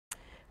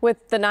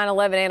With the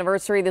 9/11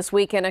 anniversary this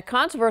weekend, a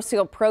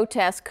controversial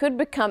protest could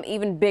become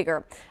even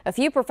bigger. A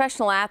few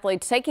professional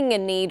athletes taking a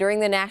knee during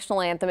the national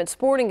anthem at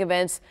sporting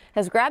events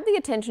has grabbed the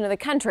attention of the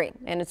country,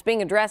 and it's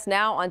being addressed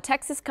now on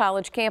Texas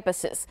college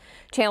campuses.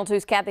 Channel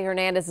 2's Cathy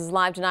Hernandez is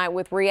live tonight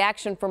with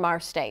reaction from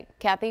our state.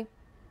 Cathy?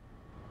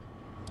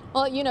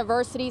 Well,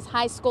 universities,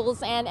 high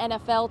schools, and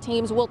NFL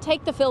teams will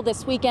take the field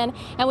this weekend.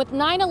 And with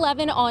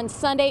 9/11 on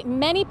Sunday,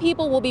 many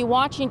people will be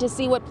watching to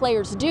see what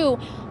players do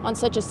on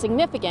such a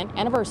significant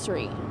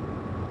anniversary.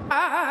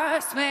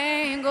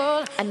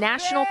 A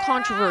national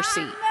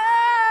controversy.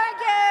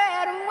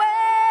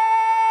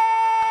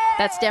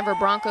 That's Denver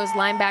Broncos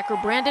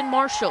linebacker Brandon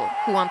Marshall,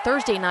 who on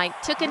Thursday night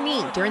took a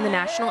knee during the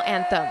national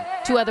anthem.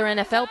 Two other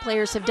NFL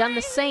players have done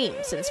the same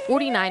since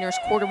 49ers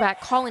quarterback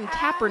Colin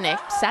Kaepernick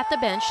sat the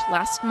bench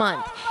last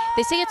month.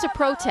 They say it's a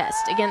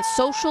protest against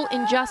social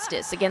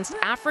injustice against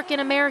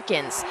African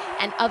Americans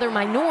and other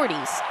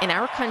minorities in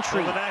our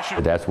country.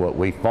 That's what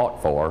we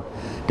fought for,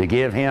 to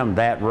give him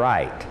that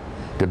right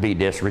to be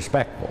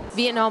disrespectful.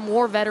 Vietnam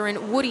War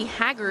veteran Woody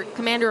Haggart,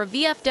 commander of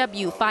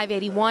VFW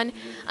 581,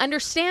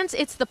 understands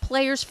it's the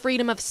players'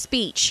 freedom of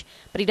speech,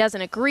 but he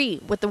doesn't agree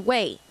with the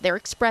way they're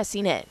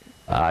expressing it.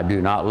 I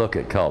do not look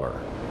at color.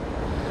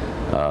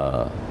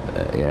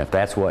 If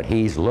that's what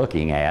he's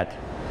looking at,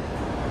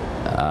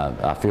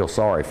 I feel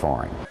sorry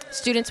for him.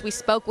 Students we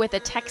spoke with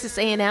at Texas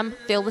A&M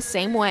feel the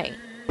same way.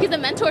 He's a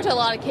mentor to a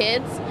lot of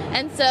kids,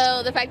 and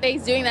so the fact that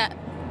he's doing that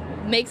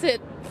makes it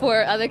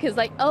for other kids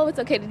like, oh, it's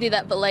okay to do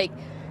that, but like,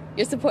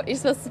 you're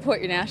supposed to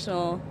support your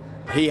national.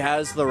 He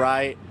has the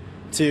right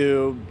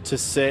to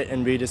sit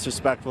and be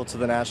disrespectful to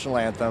the national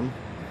anthem,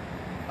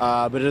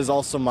 but it is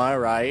also my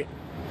right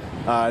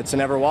to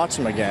never watch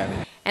him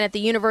again. And at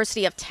the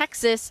University of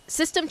Texas,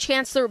 System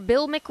Chancellor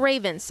Bill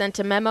McRaven sent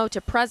a memo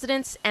to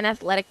presidents and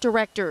athletic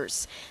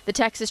directors. The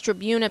Texas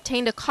Tribune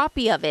obtained a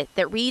copy of it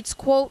that reads,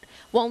 quote,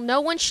 "While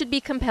no one should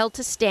be compelled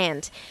to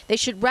stand, they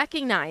should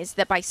recognize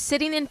that by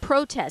sitting in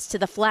protest to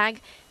the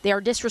flag, they are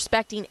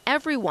disrespecting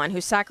everyone who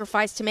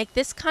sacrificed to make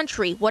this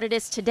country what it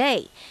is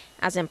today,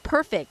 as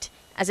imperfect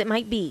as it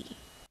might be."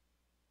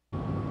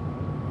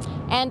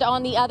 And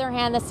on the other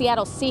hand, the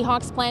Seattle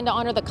Seahawks plan to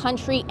honor the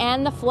country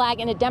and the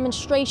flag in a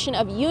demonstration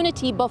of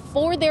unity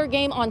before their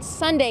game on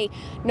Sunday.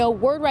 No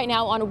word right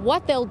now on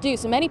what they'll do,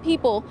 so many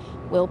people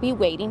will be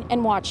waiting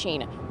and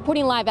watching.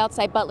 Reporting live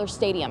outside Butler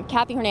Stadium,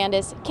 Cathy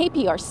Hernandez,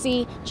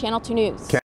 KPRC, Channel 2 News.